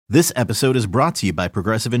This episode is brought to you by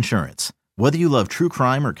Progressive Insurance. Whether you love true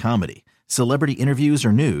crime or comedy, celebrity interviews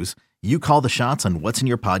or news, you call the shots on what's in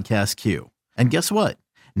your podcast queue. And guess what?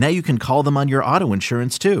 Now you can call them on your auto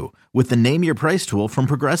insurance too with the Name Your Price tool from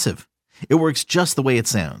Progressive. It works just the way it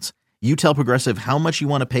sounds. You tell Progressive how much you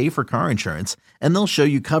want to pay for car insurance, and they'll show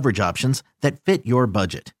you coverage options that fit your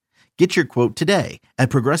budget. Get your quote today at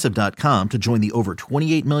Progressive.com to join the over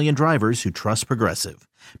 28 million drivers who trust Progressive.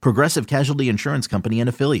 Progressive Casualty Insurance Company and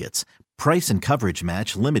Affiliates. Price and coverage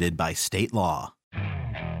match limited by state law.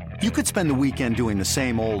 You could spend the weekend doing the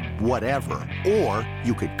same old whatever, or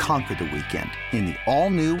you could conquer the weekend in the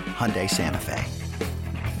all-new Hyundai Santa Fe.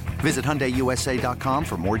 Visit HyundaiUSA.com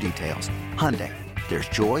for more details. Hyundai, there's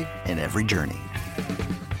joy in every journey.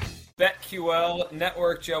 BetQL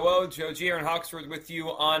Network, Joe O, Joe G, Aaron Hawksworth with you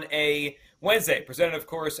on a Wednesday, presented, of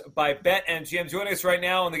course, by BetMGM. Joining us right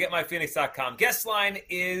now on the GetMyPhoenix.com guest line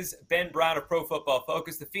is Ben Brown of Pro Football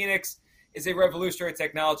Focus. The Phoenix is a revolutionary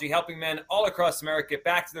technology helping men all across America get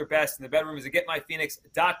back to their best. And the bedroom is at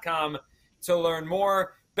GetMyPhoenix.com to learn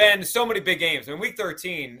more. Ben, so many big games. I mean, Week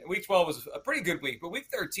 13, Week 12 was a pretty good week, but Week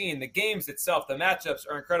 13, the games itself, the matchups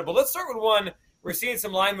are incredible. Let's start with one. We're seeing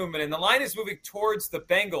some line movement, and the line is moving towards the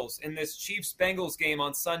Bengals in this Chiefs-Bengals game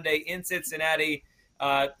on Sunday in Cincinnati.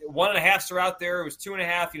 1.5s are out there. It was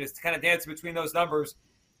 2.5. It's kind of dancing between those numbers.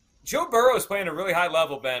 Joe Burrow is playing at a really high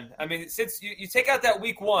level, Ben. I mean, since you take out that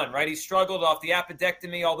Week 1, right? He struggled off the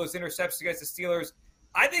appendectomy, all those interceptions against the Steelers.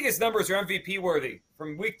 I think his numbers are MVP-worthy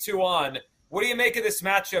from Week 2 on. What do you make of this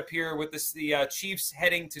matchup here with the Chiefs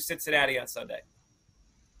heading to Cincinnati on Sunday?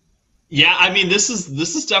 Yeah, I mean, this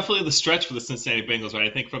is definitely the stretch for the Cincinnati Bengals, right?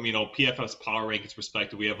 I think from, PFF's power rankings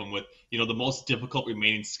perspective, we have them with, the most difficult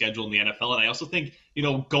remaining schedule in the NFL. And I also think,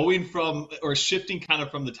 going from or shifting kind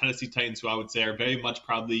of from the Tennessee Titans, who I would say are very much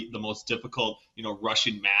probably the most difficult,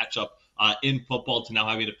 rushing matchup in football, to now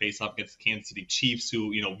having to face off against the Kansas City Chiefs,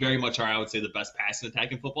 who, very much are, I would say, the best passing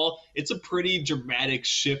attack in football. It's a pretty dramatic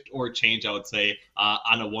shift or change, I would say,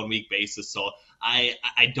 on a 1-week basis. So I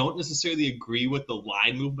don't necessarily agree with the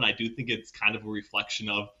line movement. I do think it's kind of a reflection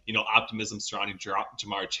of, optimism surrounding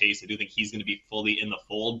Ja'Marr Chase. I do think he's going to be fully in the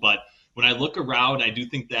fold. But when I look around, I do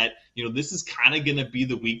think that, this is kind of going to be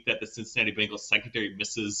the week that the Cincinnati Bengals secondary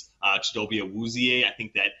misses Chidobe Awuzie. I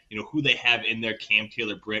think that, who they have in there, Cam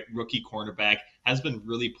Taylor-Britt, rookie cornerback, has been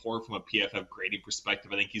really poor from a PFF grading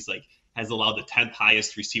perspective. I think he's has allowed the 10th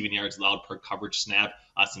highest receiving yards allowed per coverage snap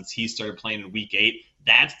since he started playing in Week 8.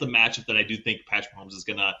 That's the matchup that I do think Patrick Mahomes is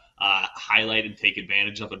going to highlight and take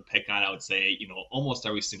advantage of and pick on, I would say, almost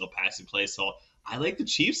every single passing play. So I like the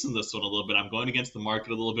Chiefs in this one a little bit. I'm going against the market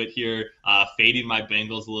a little bit here, fading my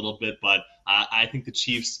Bengals a little bit, but I think the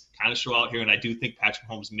Chiefs kind of show out here, and I do think Patrick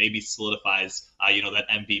Mahomes maybe solidifies, that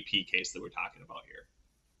MVP case that we're talking about here.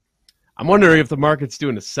 I'm wondering if the market's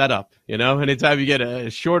doing a setup, anytime you get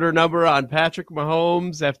a shorter number on Patrick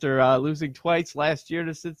Mahomes after losing twice last year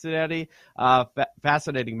to Cincinnati.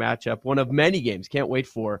 Fascinating matchup, one of many games. Can't wait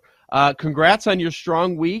for. Congrats on your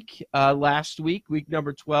strong week last week, week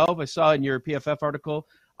number 12. I saw in your PFF article,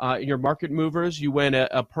 in your market movers, you went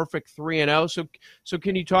a perfect 3-0. So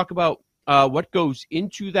can you talk about what goes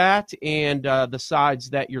into that and the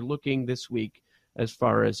sides that you're looking this week as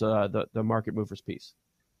far as the market movers piece?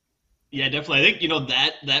 Yeah, definitely. I think,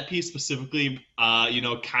 that piece specifically,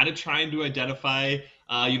 kind of trying to identify,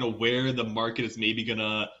 where the market is maybe going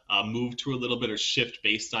to move to a little bit or shift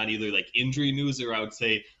based on either injury news or I would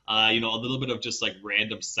say, a little bit of just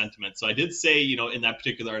random sentiment. So I did say, in that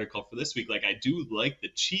particular article for this week, I do like the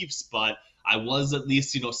Chiefs, but I was at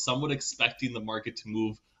least, somewhat expecting the market to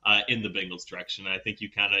move in the Bengals direction. And I think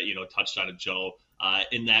you kind of, touched on it, Joe.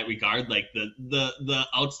 In that regard, the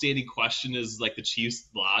outstanding question is the Chiefs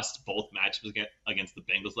lost both matchups against the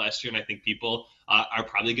Bengals last year, and I think people are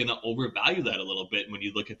probably going to overvalue that a little bit when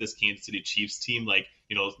you look at this Kansas City Chiefs team.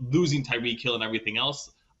 Losing Tyreek Hill and everything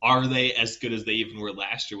else, are they as good as they even were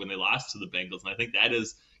last year when they lost to the Bengals? And I think that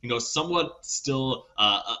is somewhat still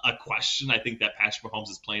a question. I think that Patrick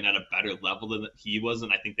Mahomes is playing at a better level than he was,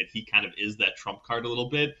 and I think that he kind of is that trump card a little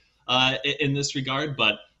bit in this regard,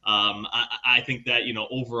 but. I think that,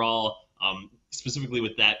 overall, specifically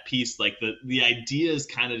with that piece, the idea is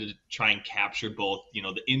kind of to try and capture both,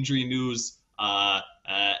 the injury news,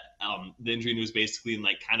 basically, and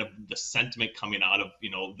kind of the sentiment coming out of,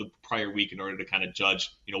 the prior week in order to kind of judge,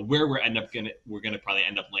 where we're going to probably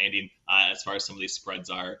end up landing as far as some of these spreads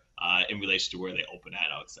are in relation to where they open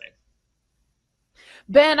at, I would say.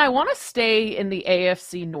 Ben, I want to stay in the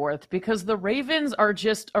AFC North because the Ravens are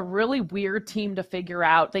just a really weird team to figure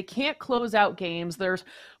out. They can't close out games. There's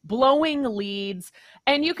blowing leads,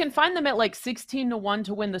 and you can find them at like 16-1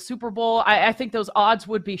 to win the Super Bowl. I think those odds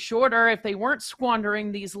would be shorter if they weren't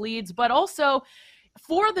squandering these leads, but also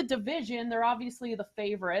for the division, they're obviously the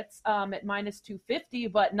favorites at minus 250,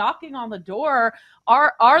 but knocking on the door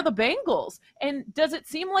are the Bengals. And does it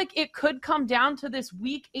seem like it could come down to this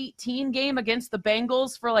week 18 game against the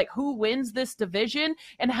Bengals for like who wins this division?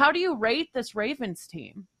 And how do you rate this Ravens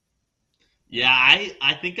team? Yeah,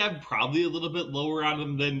 I think I'm probably a little bit lower on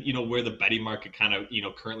them than, where the betting market kind of,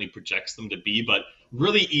 currently projects them to be, but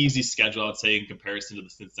really easy schedule, I'd say, in comparison to the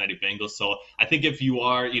Cincinnati Bengals. So I think if you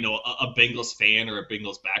are, a Bengals fan or a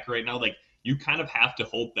Bengals backer right now, like you kind of have to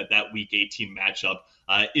hope that week 18 matchup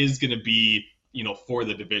is going to be, for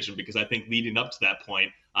the division, because I think leading up to that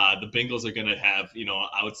point, the Bengals are going to have,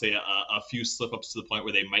 I would say a few slip-ups to the point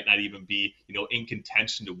where they might not even be, in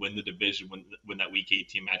contention to win the division when that Week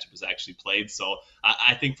 18 matchup is actually played. So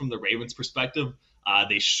I think from the Ravens' perspective,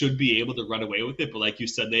 they should be able to run away with it. But like you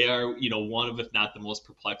said, they are, one of, if not the most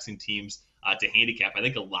perplexing teams to handicap. I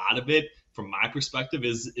think a lot of it, from my perspective,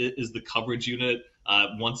 is the coverage unit.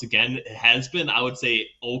 Once again, it has been, I would say,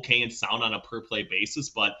 okay and sound on a per play basis,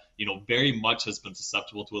 but very much has been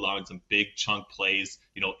susceptible to allowing some big chunk plays,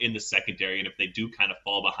 in the secondary. And if they do kind of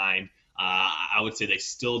fall behind, I would say they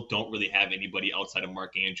still don't really have anybody outside of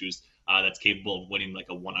Mark Andrews that's capable of winning like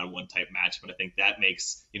a one-on-one type match. But I think that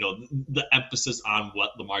makes, the emphasis on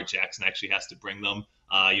what Lamar Jackson actually has to bring them,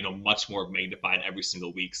 much more magnified every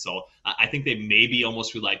single week. So I think they maybe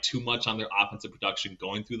almost rely too much on their offensive production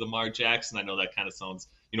going through Lamar Jackson. I know that kind of sounds,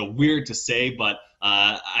 weird to say, but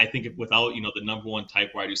I think without, the number one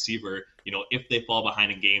type wide receiver, if they fall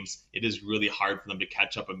behind in games, it is really hard for them to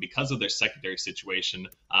catch up. And because of their secondary situation,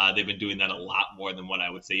 they've been doing that a lot more than what I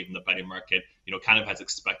would say even the betting market, kind of has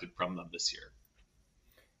expected from them this year.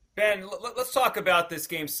 Ben, let's talk about this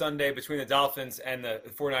game Sunday between the Dolphins and the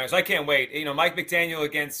 49ers. I can't wait. Mike McDaniel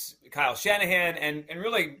against Kyle Shanahan, and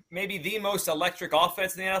really maybe the most electric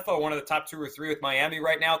offense in the NFL, one of the top 2 or 3 with Miami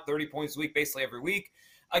right now, 30 points a week, basically every week,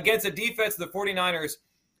 against a defense of the 49ers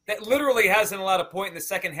that literally hasn't allowed a point in the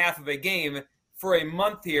second half of a game for a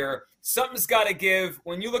month here. Something's got to give.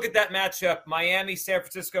 When you look at that matchup, Miami, San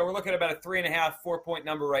Francisco, we're looking at about a 3.5, 4-point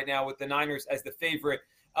number right now with the Niners as the favorite.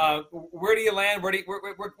 Where do you land? Where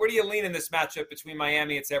do you lean in this matchup between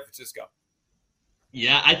Miami and San Francisco?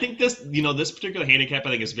 Yeah, I think this particular handicap, I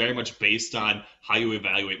think, is very much based on how you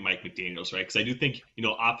evaluate Mike McDaniels, right? Because I do think,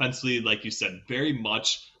 offensively, like you said, very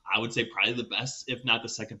much, I would say probably the best, if not the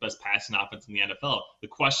second best passing offense in the NFL. The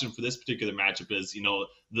question for this particular matchup is,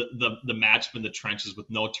 the matchup in the trenches with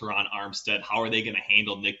no Teron Armstead. How are they going to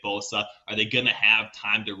handle Nick Bosa? Are they going to have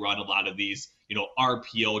time to run a lot of these,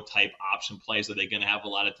 RPO type option plays? Are they going to have a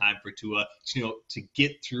lot of time for Tua, to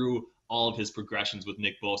get through all of his progressions with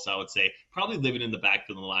Nick Bosa? I would say probably living in the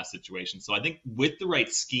backfield in the last situation. So I think with the right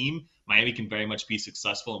scheme, Miami can very much be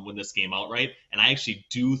successful and win this game outright. And I actually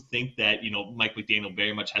do think that, Mike McDaniel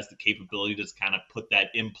very much has the capability to kind of put that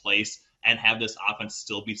in place and have this offense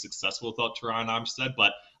still be successful without Teron Armstead.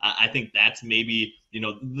 But I think that's maybe,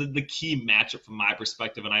 the key matchup from my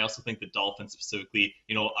perspective. And I also think the Dolphins specifically,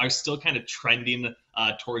 are still kind of trending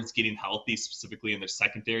towards getting healthy, specifically in their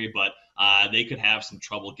secondary. But they could have some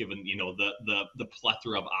trouble given, the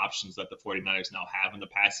plethora of options that the 49ers now have in the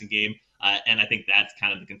passing game. And I think that's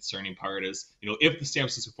kind of the concerning part is, if the San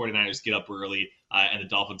Francisco 49ers get up early and the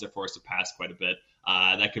Dolphins are forced to pass quite a bit,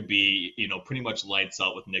 that could be, pretty much lights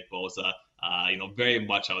out with Nick Bosa, very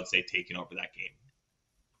much, I would say, taking over that game.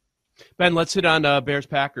 Ben, let's hit on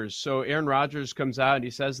Bears-Packers. So Aaron Rodgers comes out and he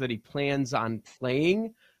says that he plans on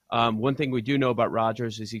playing. One thing we do know about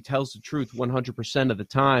Rodgers is he tells the truth 100% of the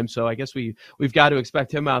time. So I guess we've got to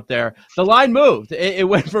expect him out there. The line moved. It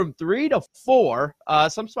went from 3 to 4.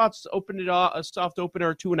 Some spots opened it a soft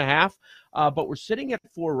opener 2.5, but we're sitting at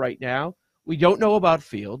 4 right now. We don't know about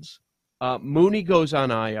Fields. Mooney goes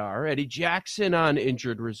on IR. Eddie Jackson on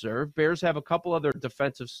injured reserve. Bears have a couple other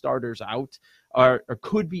defensive starters out or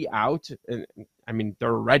could be out. And, I mean,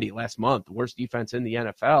 they're already last month, worst defense in the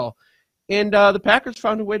NFL. And the Packers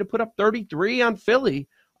found a way to put up 33 on Philly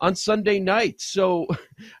on Sunday night. So,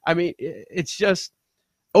 I mean, it's just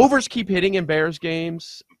overs keep hitting in Bears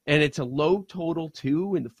games, and it's a low total,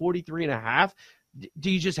 too, in the 43.5.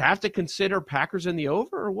 Do you just have to consider Packers in the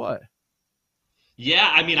over or what?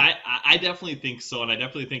 Yeah, I mean, I definitely think so. And I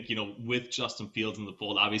definitely think, with Justin Fields in the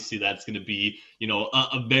fold, obviously that's going to be,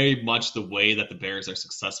 a very much the way that the Bears are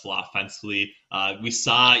successful offensively. We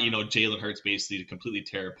saw, Jalen Hurts basically completely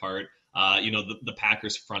tear apart the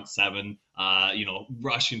Packers front seven,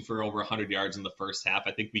 rushing for over 100 yards in the first half.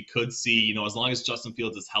 I think we could see, as long as Justin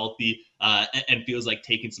Fields is healthy and feels like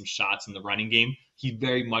taking some shots in the running game, he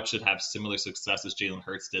very much should have similar success as Jalen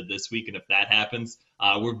Hurts did this week. And if that happens,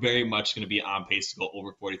 we're very much going to be on pace to go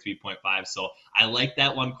over 43.5. So I like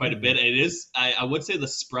that one quite a bit. It is, I would say the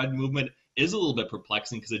spread movement is a little bit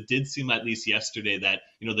perplexing because it did seem at least yesterday that,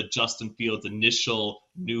 the Justin Fields initial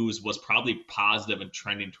news was probably positive and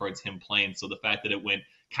trending towards him playing. So the fact that it went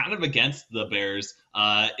kind of against the Bears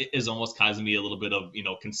is almost causing me a little bit of,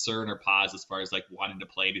 concern or pause as far as like wanting to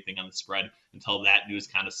play anything on the spread until that news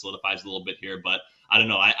kind of solidifies a little bit here. But I don't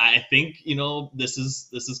know. I think, this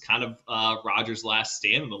is kind of Rodgers' last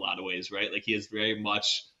stand in a lot of ways, right? Like he has very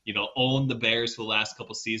much, owned the Bears for the last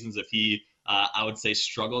couple seasons. If he, I would say,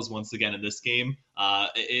 struggles once again in this game,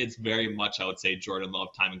 it's very much, I would say, Jordan Love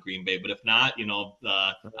time in Green Bay. But if not,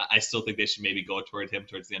 I still think they should maybe go toward him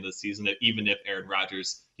towards the end of the season, even if Aaron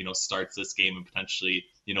Rodgers, starts this game and potentially,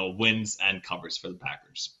 wins and covers for the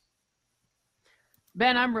Packers.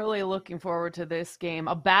 Ben, I'm really looking forward to this game.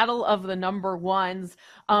 A battle of the number ones.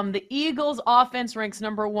 The Eagles offense ranks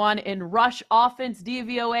number one in rush offense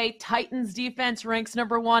DVOA. Titans defense ranks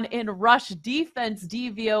number one in rush defense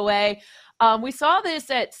DVOA. We saw this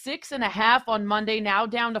at 6.5 on Monday, now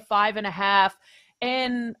down to 5.5.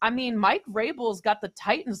 And I mean, Mike Vrabel's got the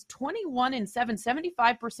Titans 21-7,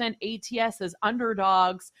 75% ATS as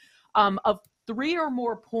underdogs of 3 or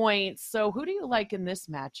more points. So who do you like in this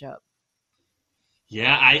matchup?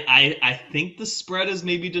 Yeah, I think the spread is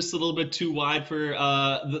maybe just a little bit too wide for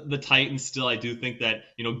the Titans still. I do think that,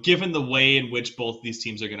 given the way in which both these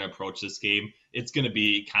teams are going to approach this game, it's going to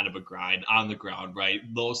be kind of a grind on the ground, right?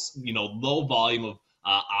 Those, low volume of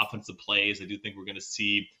offensive plays. I do think we're going to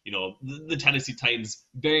see, the Tennessee Titans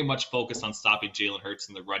very much focused on stopping Jalen Hurts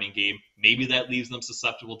in the running game. Maybe that leaves them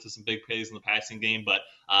susceptible to some big plays in the passing game, but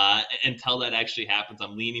until that actually happens,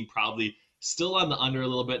 I'm leaning probably still on the under a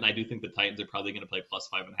little bit, and I do think the Titans are probably going to play plus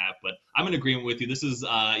 5.5. But I'm in agreement with you. This is,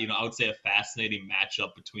 I would say a fascinating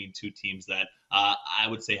matchup between two teams that I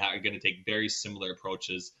would say are going to take very similar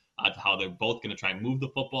approaches to how they're both going to try and move the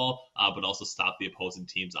football, but also stop the opposing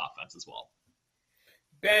team's offense as well.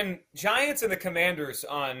 Ben, Giants and the Commanders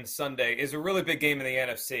on Sunday is a really big game in the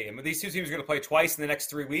NFC. I mean, these two teams are going to play twice in the next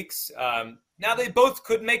 3 weeks. Now, they both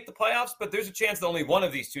could make the playoffs, but there's a chance that only one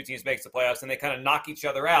of these two teams makes the playoffs, and they kind of knock each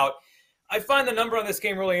other out. I find the number on this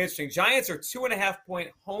game really interesting. Giants are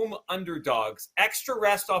 2.5-point home underdogs. Extra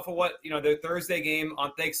rest off of their Thursday game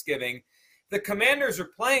on Thanksgiving. The Commanders are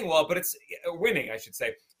playing well, but it's winning, I should say.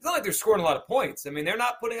 It's not like they're scoring a lot of points. I mean, they're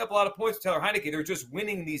not putting up a lot of points with Taylor Heineke. They're just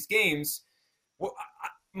winning these games. Well,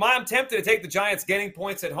 I'm tempted to take the Giants getting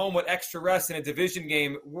points at home with extra rest in a division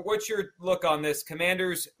game. What's your look on this?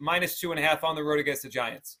 Commanders minus 2.5 on the road against the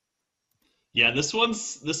Giants. Yeah, this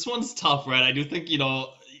one's tough, right? I do think,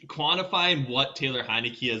 quantifying what Taylor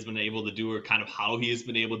Heineke has been able to do or kind of how he has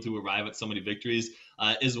been able to arrive at so many victories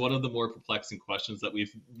is one of the more perplexing questions that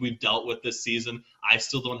we've dealt with this season. I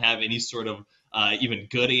still don't have any sort of even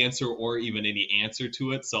good answer or even any answer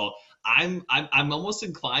to it. So I'm almost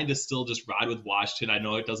inclined to still just ride with Washington. I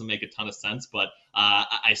know it doesn't make a ton of sense, but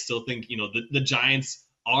I still think, the Giants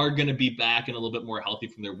are going to be back and a little bit more healthy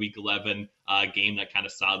from their Week 11 game that kind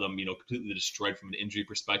of saw them, completely destroyed from an injury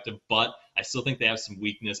perspective. But I still think they have some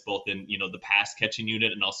weakness both in, the pass catching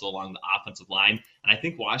unit and also along the offensive line. And I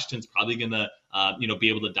think Washington's probably going to, be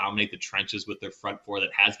able to dominate the trenches with their front four that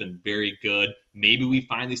has been very good. Maybe we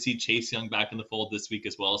finally see Chase Young back in the fold this week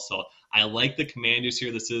as well. So I like the Commanders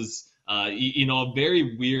here. This is, a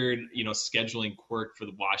very weird, scheduling quirk for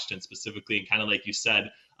the Washington specifically. And kind of like you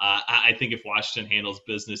said, I think if Washington handles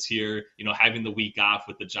business here, having the week off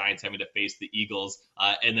with the Giants having to face the Eagles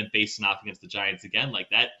and then facing off against the Giants again, like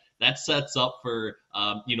that sets up for,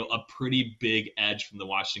 a pretty big edge from the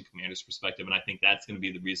Washington Commanders perspective. And I think that's going to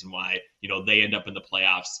be the reason why, they end up in the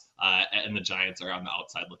playoffs and the Giants are on the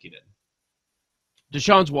outside looking in.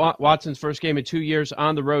 Deshaun Watson's first game in 2 years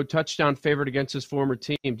on the road, touchdown favorite against his former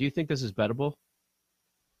team. Do you think this is bettable?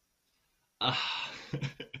 I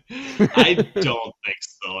don't think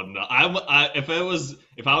so. No, if I was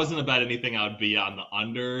going to bet anything, I would be on the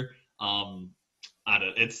under. I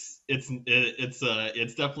don't. It's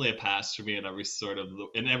definitely a pass for me in every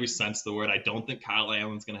sense of the word. I don't think Kyle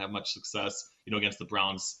Allen's going to have much success, against the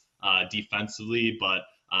Browns defensively, but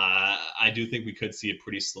I do think we could see a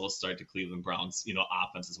pretty slow start to Cleveland Browns,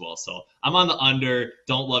 offense as well. So I'm on the under.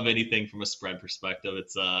 Don't love anything from a spread perspective.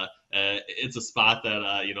 It's a spot that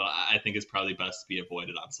I think is probably best to be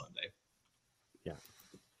avoided on Sunday. Yeah.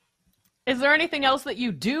 Is there anything else that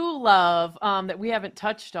you do love that we haven't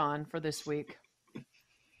touched on for this week?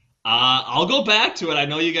 I'll go back to it. I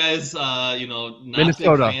know you guys, not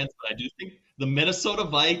Minnesota big fans, but I do think the Minnesota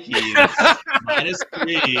Vikings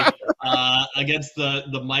 -3 against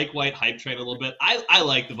the Mike White hype train a little bit. I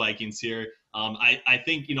like the Vikings here. I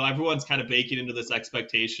think everyone's kind of baking into this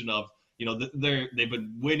expectation of they've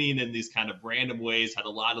been winning in these kind of random ways, had a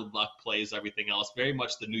lot of luck plays, everything else. Very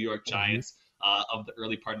much the New York Giants of the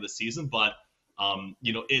early part of the season, but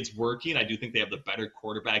it's working. I do think they have the better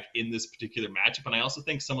quarterback in this particular matchup. And I also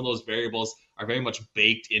think some of those variables are very much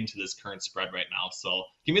baked into this current spread right now. So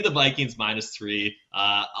give me the Vikings -3.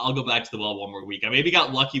 I'll go back to the well one more week. I maybe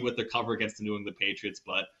got lucky with their cover against the New England Patriots,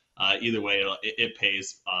 but either way, it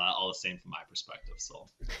pays all the same from my perspective. So.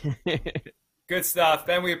 Good stuff.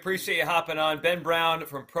 Ben, we appreciate you hopping on. Ben Brown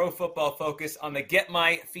from Pro Football Focus on the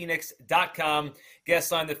GetMyPhoenix.com guest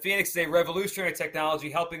line. The Phoenix is a revolutionary technology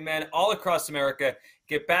helping men all across America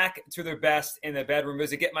get back to their best in the bedroom.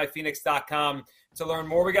 Visit GetMyPhoenix.com to learn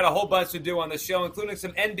more. We got a whole bunch to do on the show, including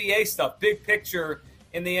some NBA stuff. Big picture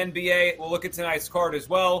in the NBA. We'll look at tonight's card as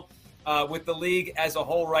well with the league as a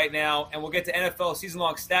whole right now. And we'll get to NFL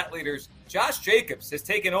season-long stat leaders. Josh Jacobs has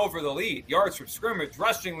taken over the lead. Yards from scrimmage,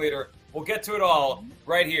 rushing leader. We'll get to it all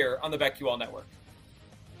right here on the BetQL Network.